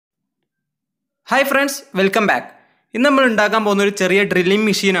Hi friends, welcome back. ഇന്ന് നമ്മൾ ഉണ്ടാക്കാൻ പോകുന്ന ഒരു ചെറിയ ഡ്രില്ലിംഗ്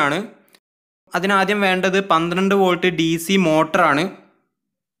മെഷീൻ ആണ്. അതിനാദ്യം വേണ്ടത് 12 വോൾട്ട് DC മോട്ടർ ആണ്.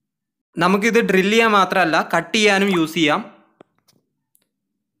 നമുക്ക് ഇത് ഡ്രിൽ ചെയ്യാൻ മാത്രമല്ല കട്ട് ചെയ്യാനും യൂസ് ചെയ്യാം.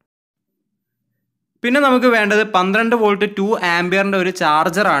 പിന്നെ നമുക്ക് വേണ്ടത് 12 വോൾട്ട് 2 ആംപിയറിന്റെ ഒരു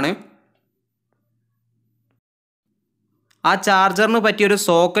ചാർജർ ആണ്. ആ ചാർജറിന് പറ്റിയ ഒരു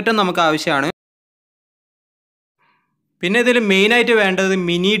സോക്കറ്റും നമുക്ക് ആവശ്യമാണ്. പിന്നെ ഇതിൽ മെയിൻ ആയിട്ട് വേണ്ടത്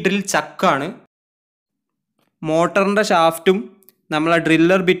മിനി ഡ്രിൽ ചക്കാണ്. മോട്ടറിൻ്റെ ഷാഫ്റ്റും നമ്മളെ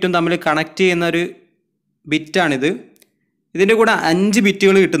ഡ്രില്ലർ ബിറ്റും തമ്മിൽ കണക്ട് ചെയ്യുന്ന ഒരു ബിറ്റാണിത്. ഇതിൻ്റെ കൂടെ 5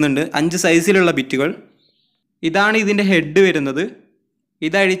 ബിറ്റുകൾ കിട്ടുന്നുണ്ട്, 5 സൈസിലുള്ള ബിറ്റുകൾ. ഇതാണ് ഇതിൻ്റെ ഹെഡ് വരുന്നത്.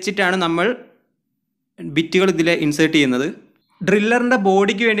 ഇതഴിച്ചിട്ടാണ് നമ്മൾ ബിറ്റുകൾ ഇതിൽ ഇൻസേർട്ട് ചെയ്യുന്നത്. ഡ്രില്ലറിൻ്റെ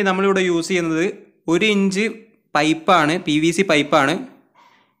ബോഡിക്ക് വേണ്ടി നമ്മളിവിടെ യൂസ് ചെയ്യുന്നത് 1 ഇഞ്ച് പൈപ്പാണ്, PVC പൈപ്പാണ്.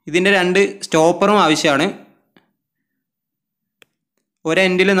 ഇതിൻ്റെ 2 സ്റ്റോപ്പറും ആവശ്യമാണ്. ഒരു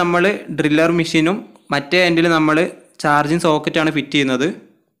എൻഡിൽ നമ്മൾ ഡ്രില്ലർ മെഷീനും മറ്റേ എൻഡിൽ നമ്മൾ ചാർജിങ് സോക്കറ്റാണ് ഫിറ്റ് ചെയ്യുന്നത്.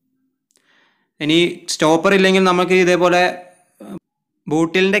 ഇനി സ്റ്റോപ്പർ ഇല്ലെങ്കിൽ നമുക്ക് ഇതേപോലെ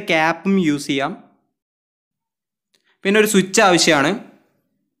ബോട്ടിലിൻ്റെ ക്യാപ്പും യൂസ് ചെയ്യാം. പിന്നെ ഒരു സ്വിച്ച് ആവശ്യമാണ്.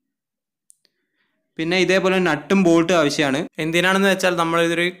 പിന്നെ ഇതേപോലെ നട്ടും ബോൾട്ടും ആവശ്യമാണ്. എന്തിനാണെന്ന് വെച്ചാൽ നമ്മൾ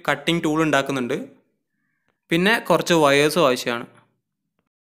ഇതൊരു കട്ടിംഗ് ടൂൾ ഉണ്ടാക്കുന്നുണ്ട്. പിന്നെ കുറച്ച് വയേഴ്സും ആവശ്യമാണ്.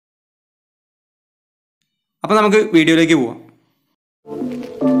 അപ്പോൾ നമുക്ക് വീഡിയോയിലേക്ക് പോവാം.